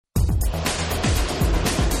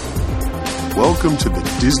Welcome to the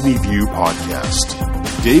Disney View Podcast.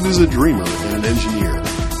 Dave is a dreamer and an engineer.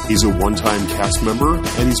 He's a one-time cast member,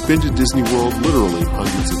 and he's been to Disney World literally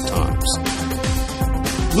hundreds of times.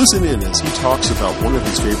 Listen in as he talks about one of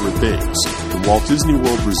his favorite things, the Walt Disney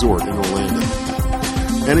World Resort in Orlando,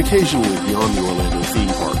 and occasionally beyond the Orlando theme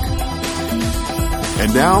park.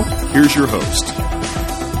 And now, here's your host.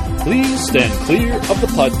 Please stand clear of the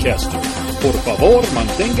podcaster. Por favor,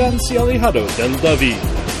 manténganse alejados del David.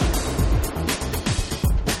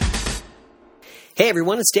 Hey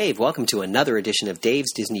everyone, it's Dave. Welcome to another edition of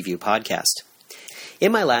Dave's Disney View Podcast.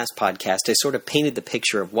 In my last podcast, I sort of painted the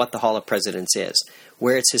picture of what the Hall of Presidents is,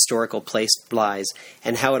 where its historical place lies,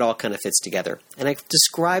 and how it all kind of fits together. And I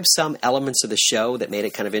described some elements of the show that made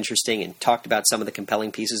it kind of interesting and talked about some of the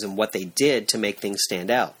compelling pieces and what they did to make things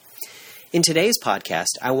stand out. In today's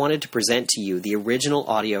podcast, I wanted to present to you the original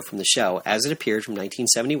audio from the show as it appeared from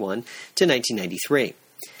 1971 to 1993.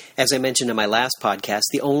 As I mentioned in my last podcast,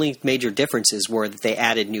 the only major differences were that they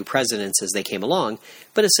added new presidents as they came along,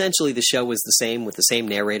 but essentially the show was the same with the same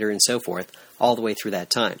narrator and so forth all the way through that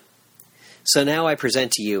time. So now I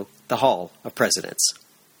present to you the Hall of Presidents.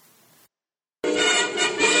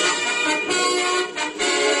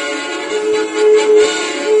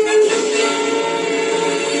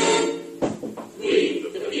 We,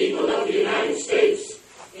 the people of the United States,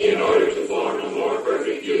 in order to form a more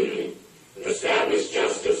perfect union, establish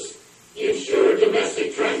justice, ensure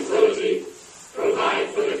domestic tranquility, provide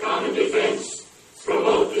for the common defense,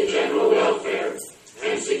 promote the general welfare,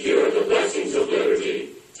 and secure the blessings of liberty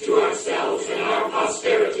to ourselves and our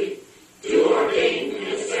posterity, do ordain and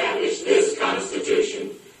establish this Constitution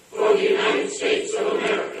for the United States of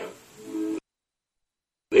America.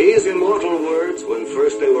 These immortal words, when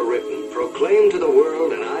first they were written, proclaimed to the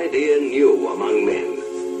world an idea new among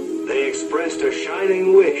men. They expressed a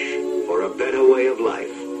shining wish for a better way of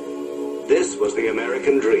life. This was the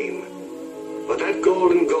American dream. But that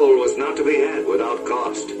golden goal was not to be had without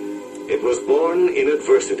cost. It was born in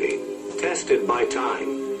adversity, tested by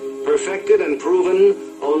time, perfected and proven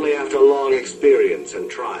only after long experience and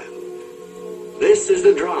trial. This is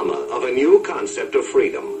the drama of a new concept of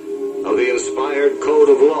freedom, of the inspired code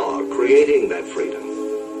of law creating that freedom.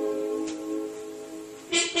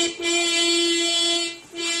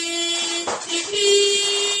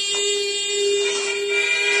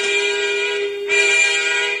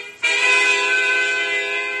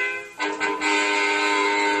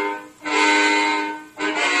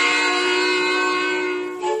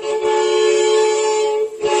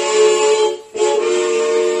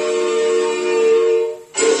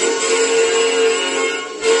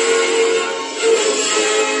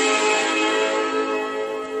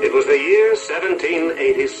 It was the year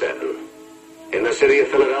 1787. In the city of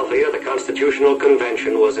Philadelphia, the Constitutional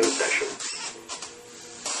Convention was in session.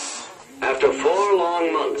 After 4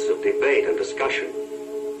 long months of debate and discussion,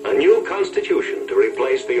 a new constitution to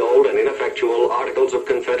replace the old and ineffectual Articles of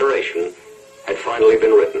Confederation had finally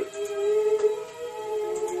been written.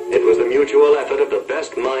 It was the mutual effort of the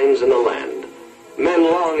best minds in the land, men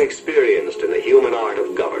long experienced in the human art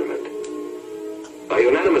of government. By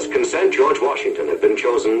unanimous consent, George Washington had been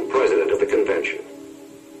chosen president of the convention.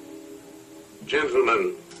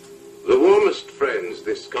 Gentlemen, the warmest friends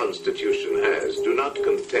this Constitution has do not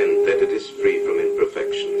contend that it is free from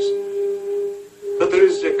imperfections. But there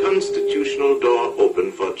is a constitutional door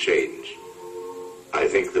open for change. I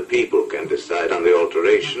think the people can decide on the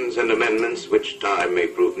alterations and amendments which time may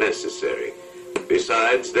prove necessary.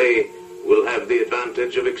 Besides, they will have the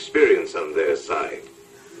advantage of experience on their side.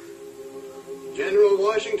 General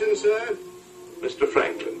Washington, sir. Mr.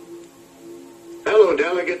 Franklin. Fellow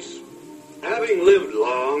delegates, having lived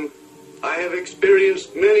long, I have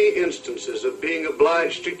experienced many instances of being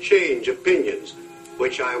obliged to change opinions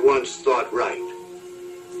which I once thought right.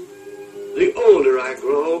 The older I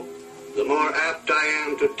grow, the more apt I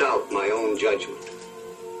am to doubt my own judgment.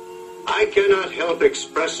 I cannot help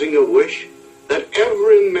expressing a wish that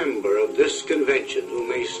every member of this convention who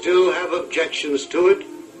may still have objections to it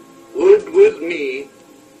would, with me,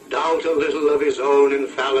 doubt a little of his own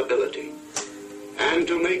infallibility, and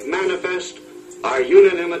to make manifest our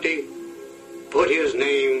unanimity, put his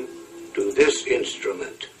name to this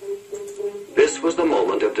instrument. This was the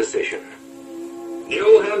moment of decision.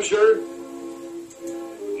 New Hampshire,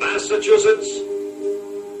 Massachusetts,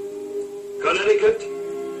 Connecticut,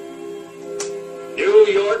 New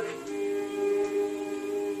York.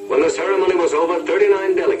 When the ceremony was over,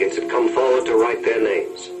 39 delegates had come forward to write their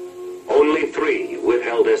names. Only 3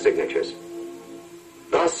 withheld their signatures.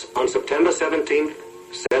 Thus, on September 17th,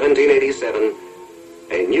 1787,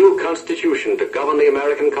 a new constitution to govern the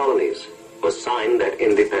American colonies was signed at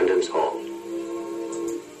Independence Hall.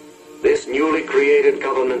 This newly created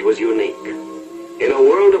government was unique. In a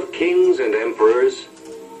world of kings and emperors,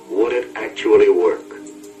 would it actually work?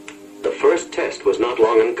 The first test was not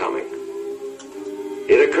long in coming.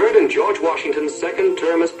 It occurred in George Washington's second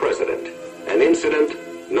term as president, an incident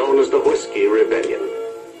known as the Whiskey Rebellion.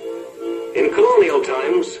 In colonial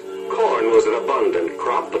times, corn was an abundant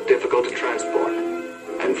crop but difficult to transport,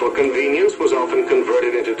 and for convenience was often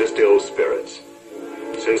converted into distilled spirits.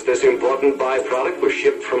 Since this important byproduct was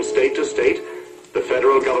shipped from state to state, the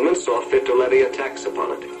federal government saw fit to levy a tax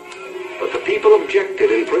upon it. But the people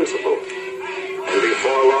objected in principle, and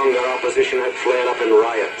before long their opposition had flared up in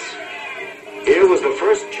riots. Here was the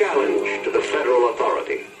first challenge to the federal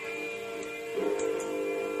authority.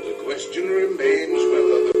 The question remains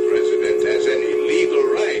whether the president has any legal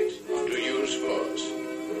right to use force.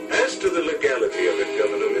 As to the legality of it,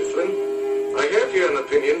 Governor Mifflin, I have here an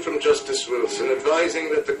opinion from Justice Wilson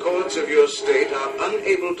advising that the courts of your state are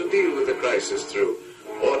unable to deal with the crisis through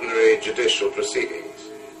ordinary judicial proceedings.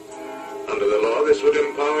 Under the law, this would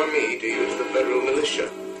empower me to use the federal militia.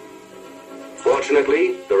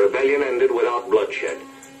 Fortunately, the rebellion ended without bloodshed.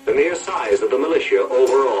 The mere size of the militia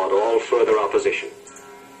overawed all further opposition.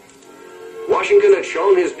 Washington had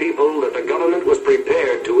shown his people that the government was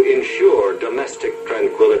prepared to ensure domestic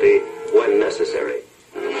tranquility when necessary.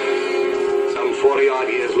 Some 40-odd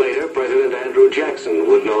years later, President Andrew Jackson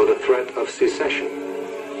would know the threat of secession.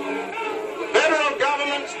 The federal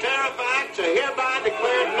government's tariff acts are hereby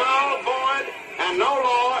declared null, void, and no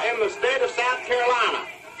law in the state of South Carolina.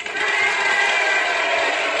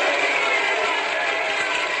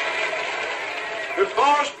 Should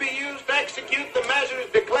force be used to execute the measures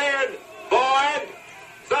declared void,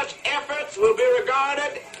 such efforts will be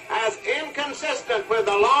regarded as inconsistent with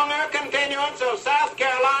the longer continuance of South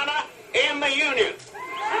Carolina in the Union.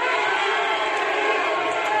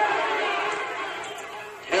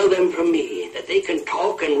 Tell them from me that they can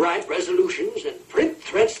talk and write resolutions and print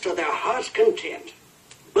threats to their heart's content.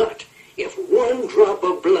 But if one drop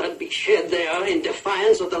of blood be shed there in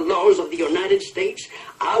defiance of the laws of the United States,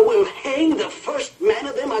 I will hang the first man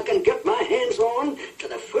of them I can get my hands on to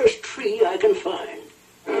the first tree I can find.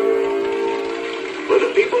 With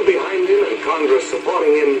the people behind him and Congress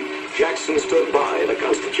supporting him, Jackson stood by the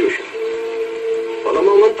Constitution. For the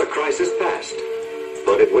moment, the crisis passed,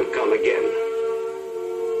 but it would come again.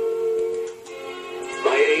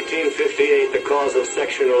 By 1858, the cause of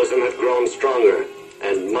sectionalism had grown stronger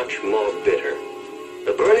and much more bitter.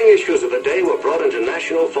 The burning issues of the day were brought into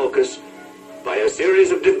national focus by a series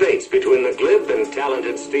of debates between the glib and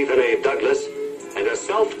talented Stephen A. Douglas and a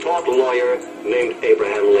self-taught lawyer named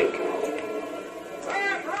Abraham Lincoln.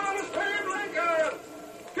 Hey, Promise Abe Lincoln!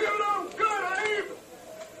 Kill them good, Abe!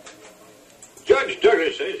 Judge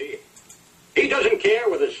Douglas says he doesn't care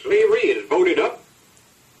whether slavery is voted up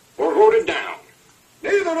or voted down.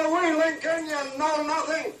 Neither do we, Lincoln. You know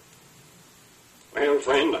nothing. Well,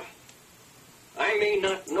 friend, I may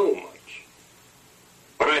not know much,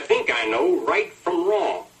 but I think I know right from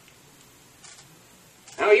wrong.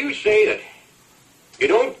 Now, you say that you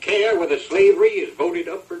don't care whether slavery is voted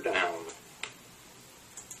up or down.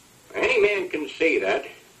 Any man can say that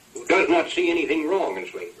who does not see anything wrong in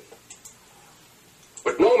slavery.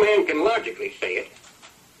 But no man can logically say it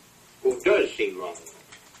who does see wrong.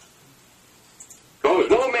 Because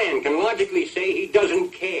no man can logically say he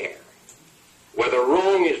doesn't care whether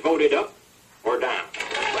wrong is voted up or down.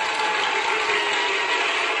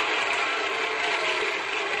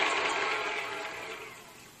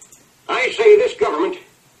 I say this government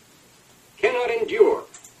cannot endure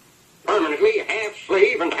permanently half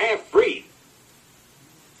slave and half free.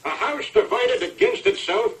 A house divided against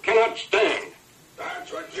itself cannot stand.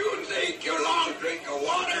 That's what you think, you long drink of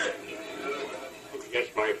water. Yes,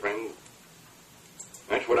 my friend.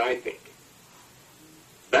 That's what I think.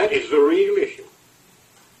 That is the real issue.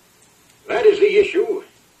 That is the issue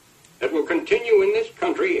that will continue in this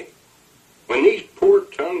country when these poor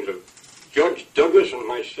tongues of Judge Douglas and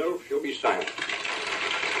myself shall be silent.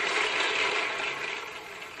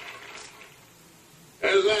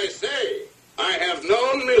 As I say, I have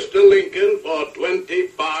known Mr. Lincoln for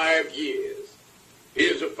 25 years. He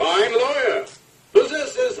is a fine lawyer,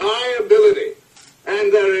 possesses high ability,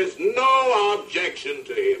 and there is no objection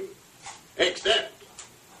to him, except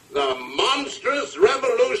the monstrous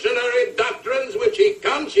revolutionary doctrines which he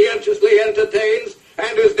conscientiously entertains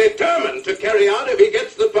and is determined to carry out if he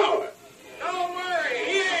gets the power. Don't worry,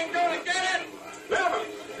 he ain't going to get it. Never.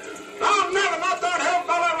 No, never. Not that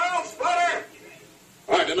hellfellow rail splitter.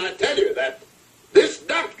 Why didn't I tell you that this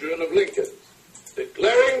doctrine of Lincoln's,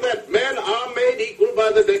 declaring that men are made equal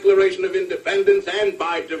by the Declaration of Independence and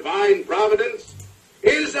by divine providence,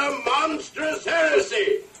 is a monstrous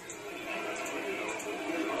heresy.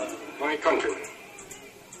 My countrymen,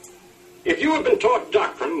 if you have been taught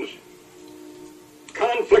doctrines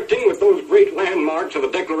conflicting with those great landmarks of the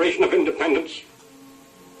Declaration of Independence,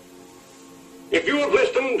 if you have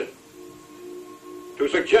listened to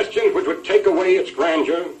suggestions which would take away its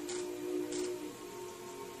grandeur,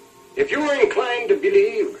 if you are inclined to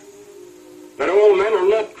believe that all men are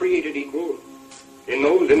not created equal in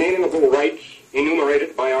those inalienable rights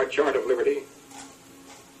enumerated by our Charter of Liberty,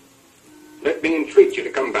 let me entreat you to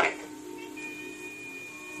come back.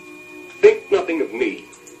 Think nothing of me.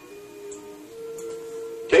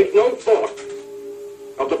 Take no thought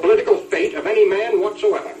of the political fate of any man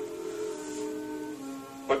whatsoever.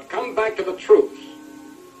 But come back to the truths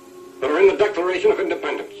that are in the Declaration of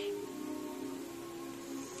Independence.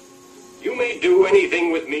 You may do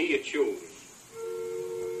anything with me you choose,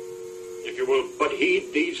 if you will but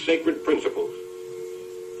heed these sacred principles.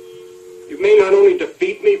 You may not only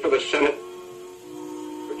defeat me for the Senate,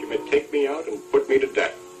 but you may take me out and put me to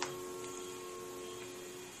death.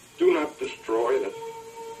 Do not destroy that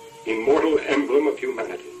immortal emblem of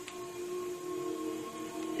humanity.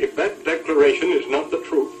 If that declaration is not the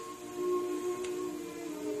truth,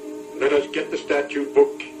 let us get the statute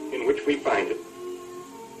book in which we find it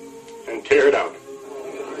and tear it out.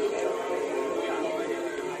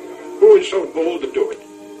 Who is so bold to do it?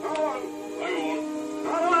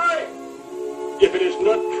 If it is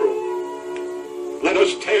not true, let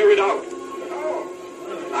us tear it out.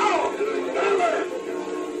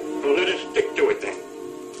 Let us stick to it then.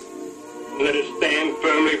 Let us stand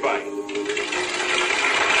firmly by it.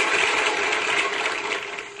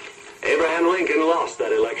 Abraham Lincoln lost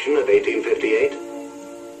that election of 1858,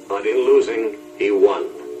 but in losing, he won.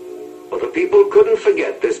 But the people couldn't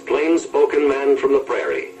forget this plain-spoken man from the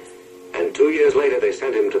prairie, and 2 years later they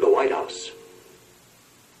sent him to the White House.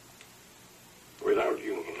 Without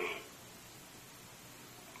union,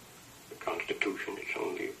 the Constitution is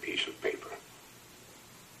only a piece of paper.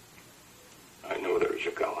 I know there is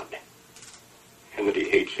a God, and that he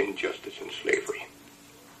hates injustice and slavery.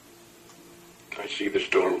 I see the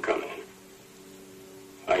storm coming.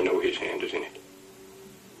 I know his hand is in it.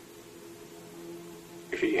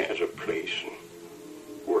 If he has a place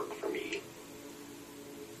and work for me,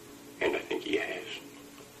 and I think he has,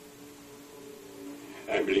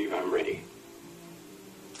 I believe I'm ready.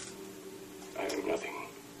 I am nothing,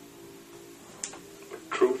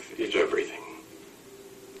 but truth is everything.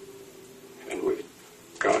 And with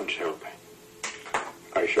God's help,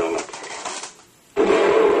 I shall not fail.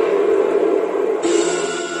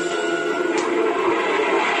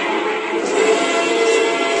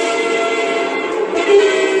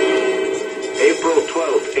 April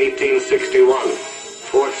 12th, 1861,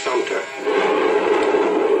 Fort Sumter.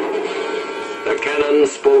 The cannon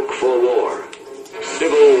spoke for war.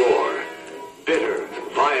 Civil war. Bitter,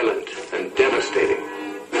 violent, and devastating.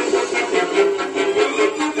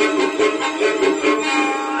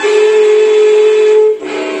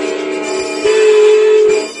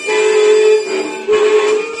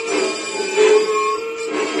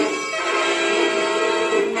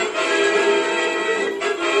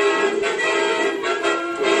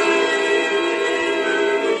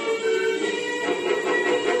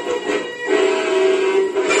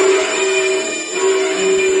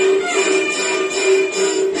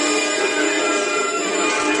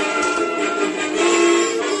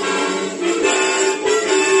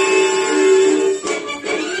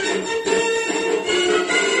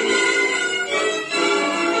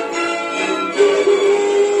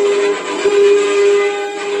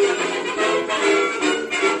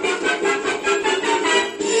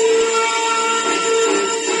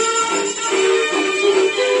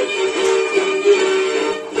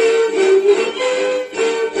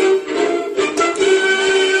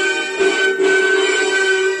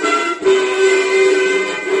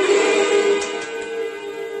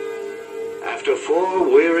 After 4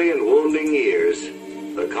 weary and wounding years,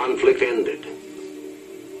 the conflict ended.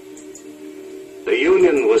 The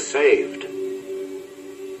Union was saved.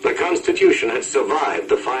 The Constitution had survived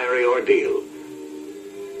the fiery ordeal.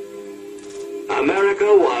 America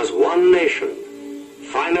was one nation,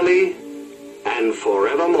 finally and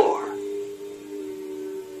forevermore.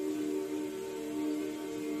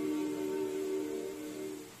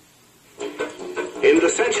 In the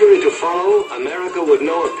century to follow, America would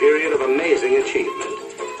know a period of amazing achievement.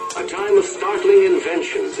 A time of startling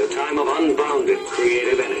inventions, a time of unbounded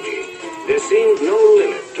creative energy. There seemed no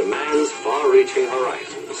limit to man's far-reaching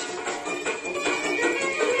horizons.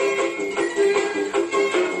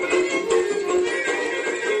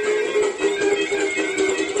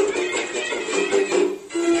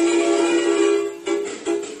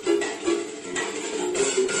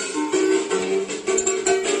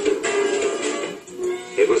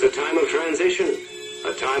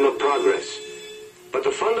 progress. But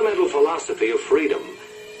the fundamental philosophy of freedom,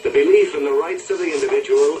 the belief in the rights of the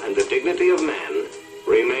individual and the dignity of man,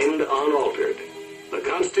 remained unaltered. The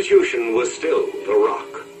Constitution was still the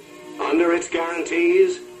rock. Under its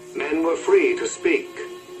guarantees, men were free to speak,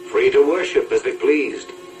 free to worship as they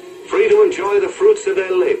pleased, free to enjoy the fruits of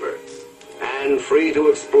their labor, and free to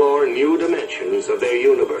explore new dimensions of their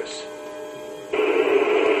universe.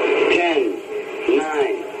 10, 9,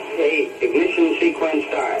 8, ignition sequence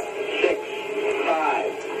start. 6,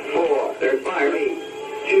 5, 4, third fire, 3,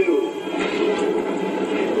 2.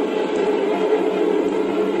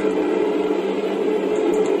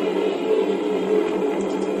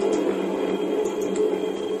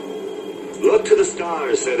 Look to the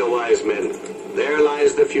stars, said the wise men. There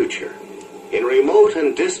lies the future. In remote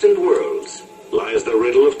and distant worlds lies the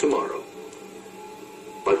riddle of tomorrow.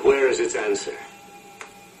 But where is its answer?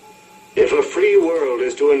 If a free world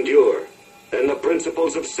is to endure, then the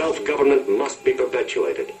principles of self-government must be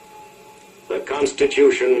perpetuated. The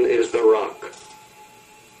Constitution is the rock.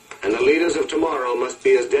 And the leaders of tomorrow must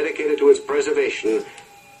be as dedicated to its preservation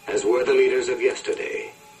as were the leaders of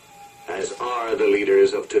yesterday, as are the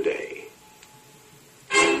leaders of today.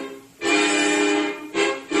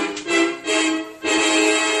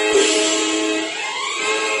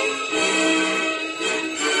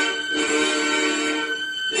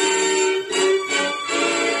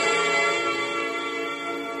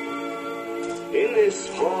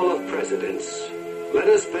 Let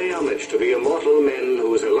us pay homage to the immortal men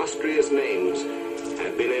whose illustrious names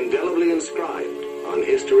have been indelibly inscribed on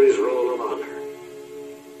history's roll of honor.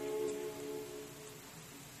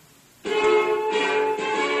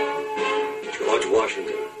 George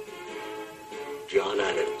Washington, John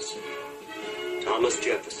Adams, Thomas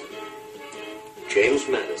Jefferson, James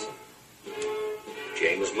Madison,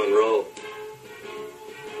 James Monroe,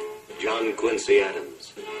 John Quincy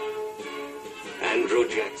Adams, Andrew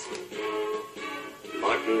Jackson,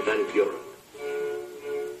 Martin Van Buren,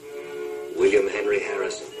 William Henry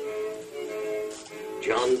Harrison,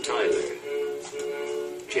 John Tyler,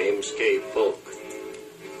 James K. Polk,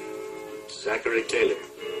 Zachary Taylor,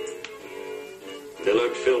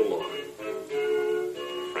 Millard Fillmore,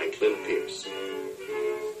 Franklin Pierce,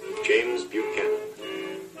 James Buchanan,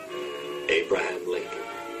 Abraham Lincoln,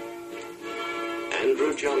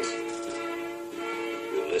 Andrew Johnson,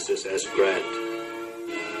 Ulysses S. Grant,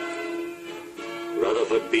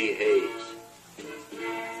 Rutherford B. Hayes,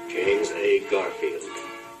 James A. Garfield,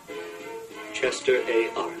 Chester A.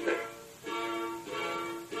 Arthur,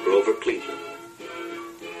 Grover Cleveland,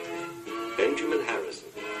 Benjamin Harrison,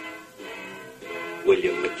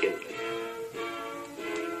 William McKinley,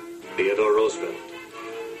 Theodore Roosevelt,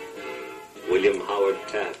 William Howard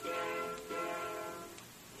Taft,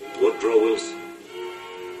 Woodrow Wilson,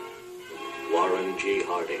 Warren G.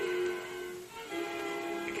 Harding,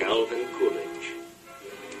 Calvin Coolidge,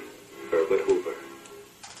 Herbert Hoover,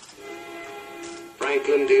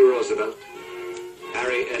 Franklin D. Roosevelt,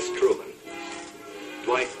 Harry S. Truman,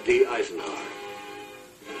 Dwight D. Eisenhower,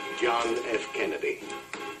 John F. Kennedy,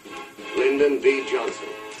 Lyndon B. Johnson,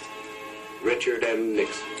 Richard M.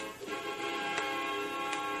 Nixon.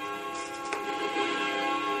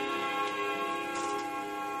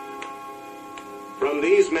 From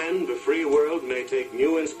these men, the free world may take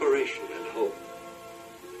new inspiration and hope.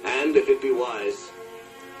 And, if it be wise,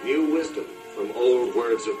 new wisdom from old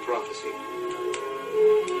words of prophecy.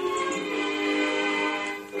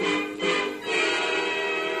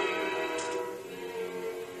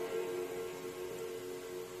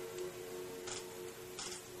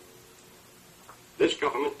 This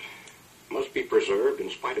government must be preserved in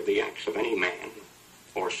spite of the acts of any man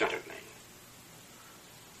or set of men.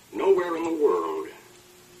 Nowhere in the world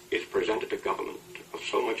is presented a government of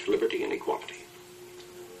so much liberty and equality.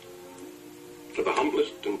 To the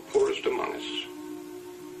humblest and poorest among us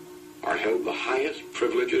are held the highest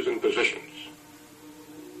privileges and positions.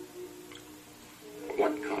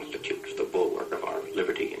 What constitutes the bulwark of our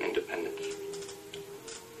liberty and independence?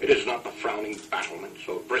 It is not the frowning battlements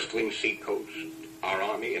or bristling seacoast, our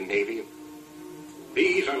army and navy.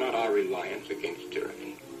 These are not our reliance against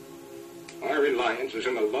tyranny. Our reliance is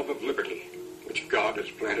in the love of liberty, which God has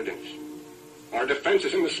planted in us. Our defense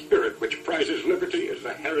is in the spirit which prizes liberty as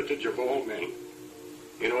the heritage of all men,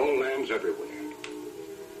 in all lands everywhere.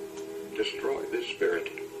 Destroy this spirit,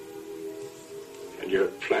 and you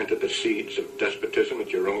have planted the seeds of despotism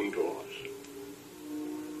at your own doors.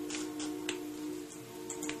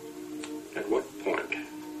 At what point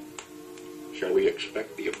shall we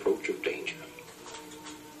expect the approach of danger?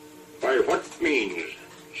 By what means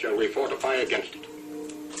shall we fortify against it?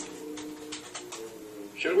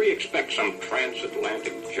 Shall we expect some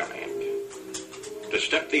transatlantic giant to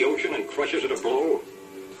step the ocean and crush us at a blow?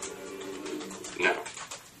 No.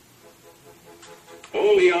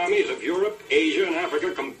 All the armies of Europe, Asia, and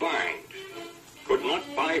Africa combined could not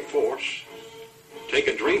by force take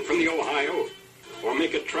a drink from the Ohio or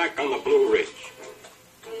make a track on the Blue Ridge.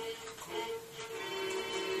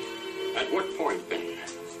 At what point, then,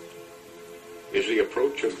 is the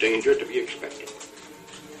approach of danger to be expected?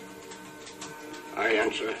 I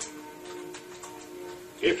answer,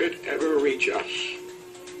 if it ever reach us,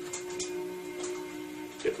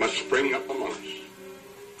 it must spring up among us.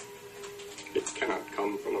 It cannot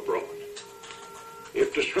come from abroad.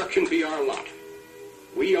 If destruction be our lot,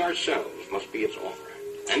 we ourselves must be its author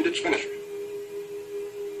and its finisher.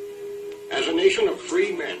 As a nation of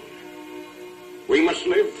free men, we must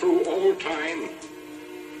live through all time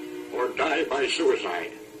or die by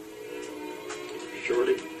suicide.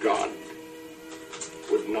 Surely God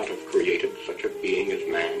would not have created such a being as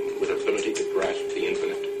man with ability to grasp the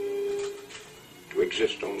infinite, to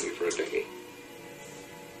exist only for a day.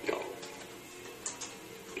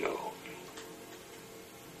 No.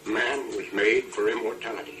 Man was made for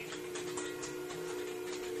immortality.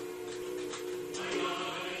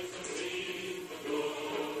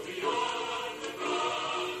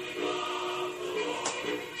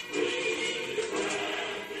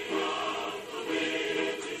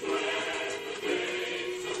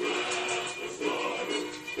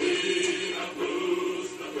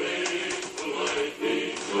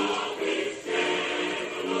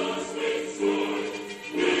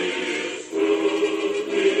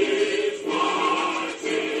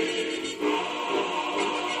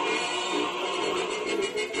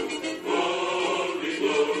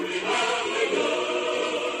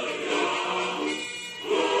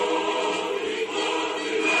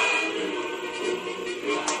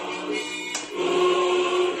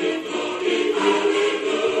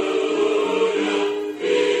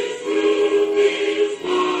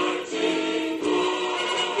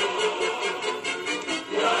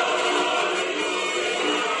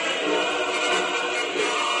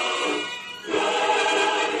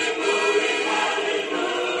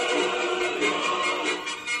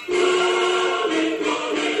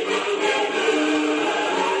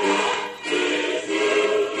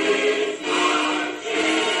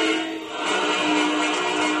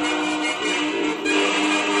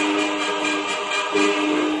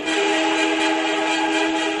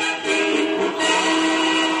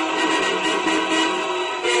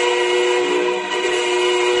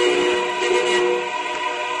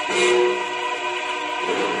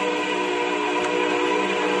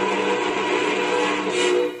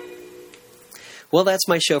 Well, that's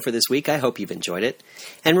my show for this week. I hope you've enjoyed it.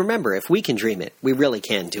 And remember, if we can dream it, we really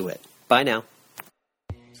can do it. Bye now.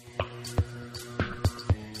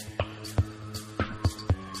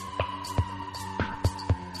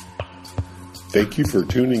 Thank you for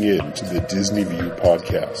tuning in to the Disney View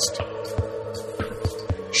podcast.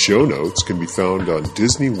 Show notes can be found on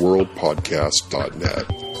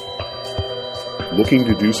DisneyWorldPodcast.net. Looking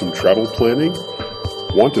to do some travel planning?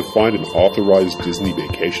 Want to find an authorized Disney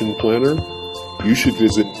vacation planner? You should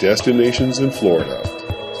visit Destinations in Florida.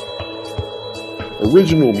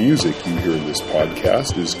 Original music you hear in this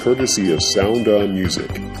podcast is courtesy of Sound On Music.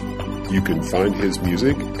 You can find his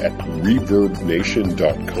music at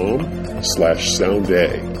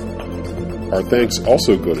ReverbNation.com/sounda. Our thanks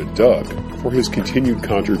also go to Doug for his continued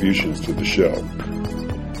contributions to the show.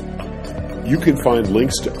 You can find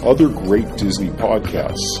links to other great Disney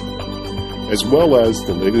podcasts, as well as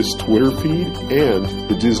the latest Twitter feed and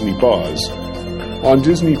the Disney Buzz on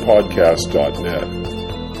DisneyPodcast.net.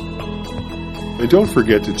 And don't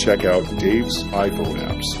forget to check out Dave's iPhone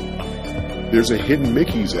apps. There's a Hidden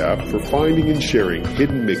Mickeys app for finding and sharing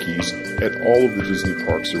hidden Mickeys at all of the Disney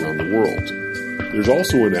parks around the world. There's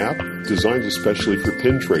also an app designed especially for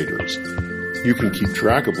pin traders. You can keep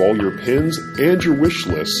track of all your pins and your wish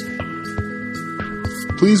lists.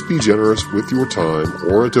 Please be generous with your time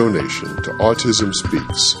or a donation to Autism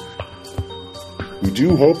Speaks. We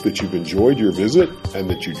do hope that you've enjoyed your visit and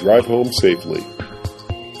that you drive home safely.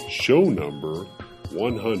 Show number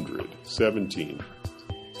 117.